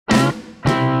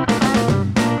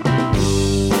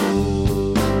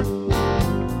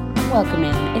welcome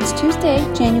in. It's Tuesday,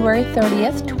 January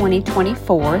 30th,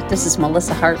 2024. This is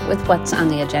Melissa Hart with What's on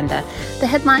the Agenda. The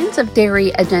headlines of Dairy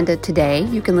Agenda today.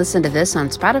 You can listen to this on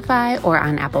Spotify or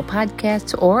on Apple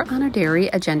Podcasts or on our Dairy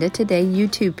Agenda Today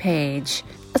YouTube page.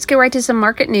 Let's get right to some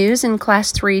market news. In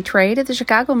Class 3 trade at the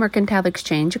Chicago Mercantile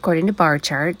Exchange, according to Bar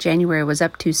Chart, January was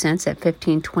up 2 cents at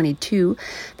 $15.22.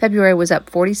 February was up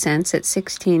 40 cents at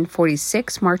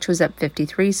 $16.46. March was up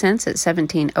 53 cents at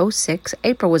 $17.06.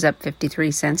 April was up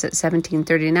 53 cents at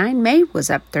 $17.39. May was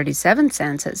up 37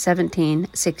 cents at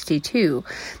 $17.62.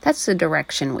 That's the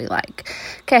direction we like.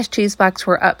 Cash cheese blocks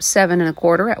were up 7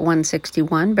 1/4 at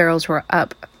 $1.61. Barrels were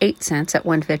up 8 cents at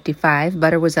 $1.55.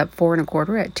 Butter was up 4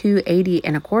 1/4 at $2.80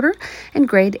 1/4, and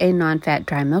grade A non-fat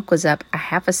dry milk was up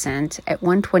 1/2 cent at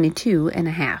 $1.22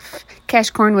 1/2. Cash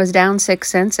corn was down 6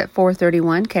 cents at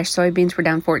 $4.31. Cash soybeans were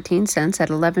down 14 cents at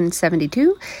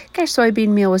 $11.72. Cash soybean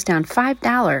meal was down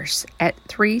 $5 at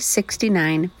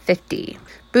 $3.69.50.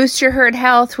 Boost your herd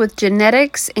health with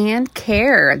genetics and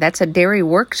care. That's a dairy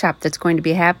workshop that's going to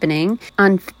be happening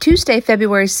on Tuesday,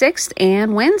 February 6th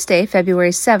and Wednesday,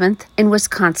 February 7th in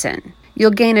Wisconsin.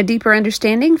 You'll gain a deeper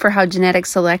understanding for how genetic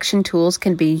selection tools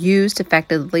can be used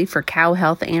effectively for cow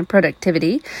health and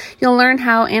productivity. You'll learn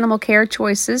how animal care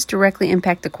choices directly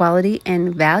impact the quality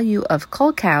and value of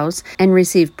cull cows and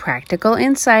receive practical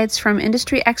insights from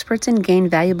industry experts and gain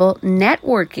valuable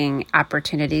networking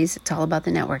opportunities. It's all about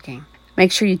the networking.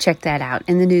 Make sure you check that out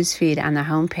in the newsfeed on the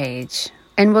homepage.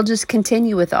 And we'll just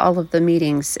continue with all of the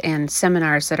meetings and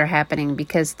seminars that are happening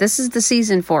because this is the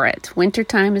season for it.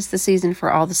 Wintertime is the season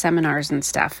for all the seminars and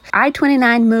stuff.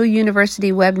 I-29 Moo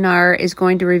University webinar is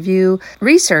going to review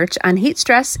research on heat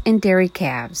stress in dairy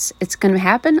calves. It's going to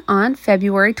happen on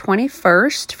February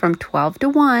 21st from 12 to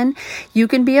 1. You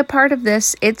can be a part of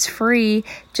this. It's free.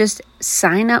 Just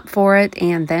sign up for it,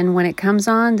 and then when it comes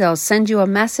on, they'll send you a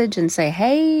message and say,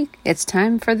 hey, it's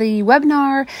time for the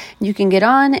webinar. You can get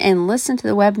on and listen to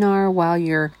the webinar while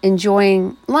you're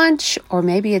enjoying lunch, or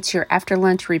maybe it's your after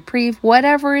lunch reprieve,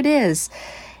 whatever it is.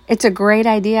 It's a great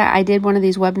idea. I did one of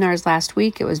these webinars last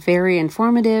week. It was very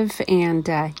informative, and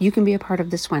you can be a part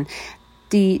of this one.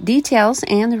 The details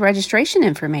and the registration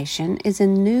information is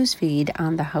in the newsfeed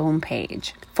on the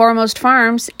homepage. Foremost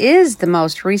Farms is the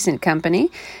most recent company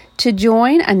to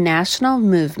join a national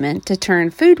movement to turn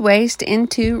food waste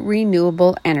into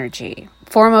renewable energy.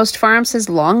 Foremost Farms has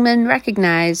long been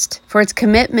recognized for its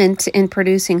commitment in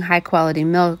producing high-quality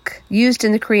milk used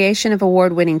in the creation of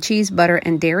award-winning cheese, butter,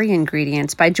 and dairy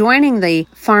ingredients. By joining the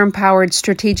Farm-Powered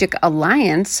Strategic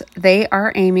Alliance, they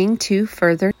are aiming to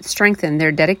further strengthen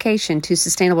their dedication to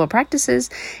sustainable practices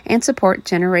and support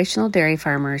generational dairy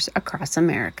farmers across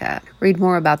America. Read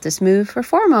more about this move for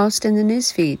Foremost in the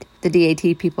newsfeed. The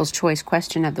DAT People's Choice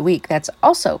Question of the Week, that's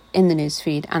also in the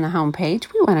newsfeed on the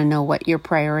homepage. We want to know what your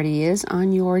priority is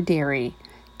on your dairy.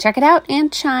 Check it out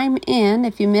and chime in.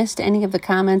 If you missed any of the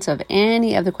comments of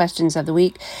any of the questions of the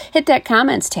week, hit that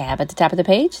comments tab at the top of the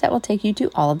page. That will take you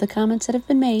to all of the comments that have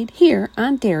been made here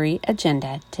on Dairy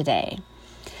Agenda Today.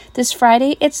 This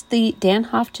Friday, it's the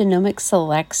Danhoff Genomics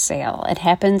Select Sale. It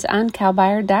happens on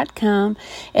cowbuyer.com.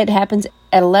 It happens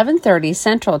at 11:30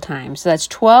 Central Time, so that's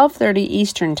 12:30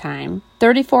 Eastern Time.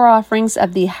 34 offerings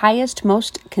of the highest,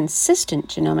 most consistent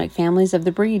genomic families of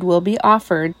the breed will be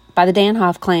offered by the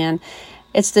Danhoff clan.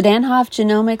 It's the Danhoff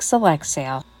Genomics Select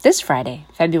Sale this Friday,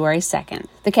 February 2nd.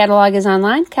 The catalog is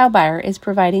online. CowBuyer is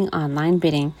providing online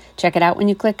bidding. Check it out when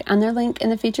you click on their link in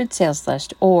the featured sales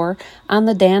list or on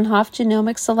the Danhoff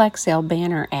Genomics Select Sale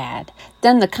banner ad.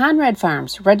 Then the Conrad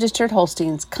Farms Registered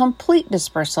Holsteins Complete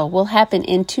Dispersal will happen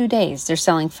in 2 days. They're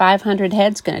selling 500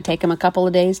 heads, going to take them a couple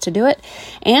of days to do it,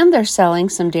 and they're selling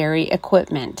some dairy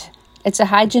equipment. It's a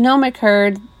high genomic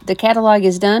herd. The catalog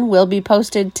is done, will be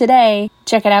posted today.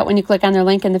 Check it out when you click on their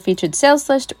link in the featured sales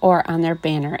list or on their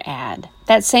banner ad.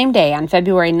 That same day, on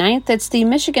February 9th, it's the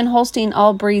Michigan Holstein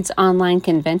All Breeds Online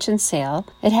Convention Sale.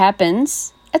 It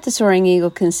happens at the Soaring Eagle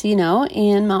Casino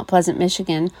in Mount Pleasant,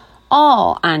 Michigan,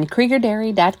 all on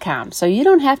KriegerDairy.com. So you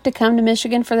don't have to come to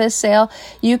Michigan for this sale.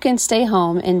 You can stay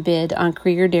home and bid on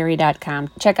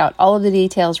KriegerDairy.com. Check out all of the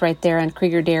details right there on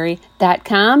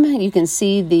KriegerDairy.com. You can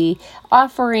see the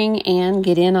offering and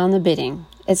get in on the bidding.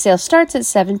 Its sale starts at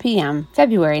 7 p.m.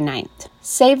 February 9th.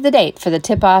 Save the date for the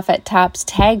tip-off at Top's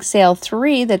Tag Sale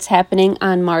 3 that's happening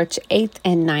on March 8th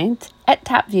and 9th at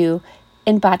Topview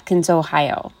in Botkins,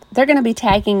 Ohio. They're going to be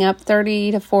tagging up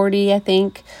 30 to 40, I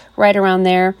think, right around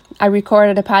there. I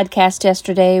recorded a podcast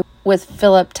yesterday with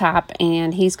Philip Top,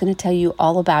 and he's going to tell you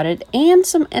all about it and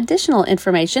some additional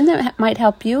information that might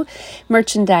help you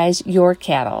merchandise your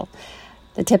cattle.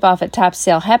 The tip-off at Top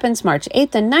Sale happens March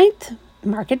 8th and 9th.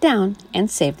 Mark it down and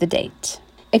save the date.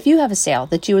 If you have a sale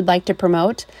that you would like to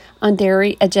promote on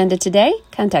Dairy Agenda Today,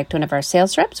 contact one of our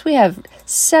sales reps. We have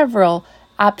several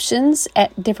options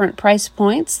at different price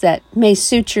points that may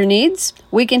suit your needs.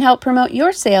 We can help promote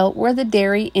your sale where the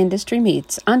dairy industry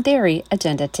meets on Dairy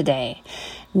Agenda Today.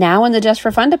 Now in the Just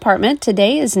for Fun department,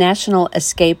 today is National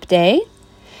Escape Day.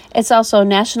 It's also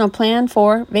National Plan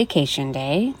for Vacation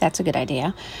Day. That's a good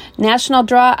idea. National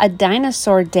Draw a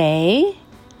Dinosaur Day.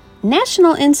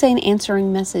 National Insane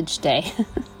Answering Message Day.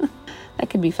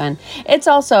 That could be fun. It's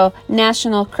also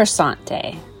National Croissant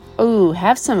Day. Ooh,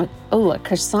 a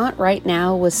croissant right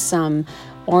now with some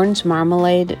orange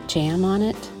marmalade jam on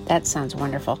it. That sounds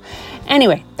wonderful.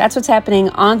 Anyway, that's what's happening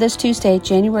on this Tuesday,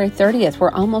 January 30th.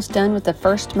 We're almost done with the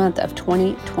first month of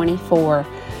 2024.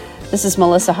 This is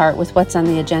Melissa Hart with What's on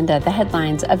the Agenda, the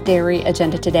headlines of Dairy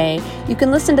Agenda Today. You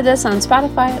can listen to this on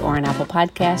Spotify or on Apple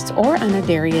Podcasts or on our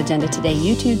Dairy Agenda Today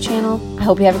YouTube channel. I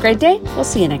hope you have a great day. We'll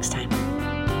see you next time.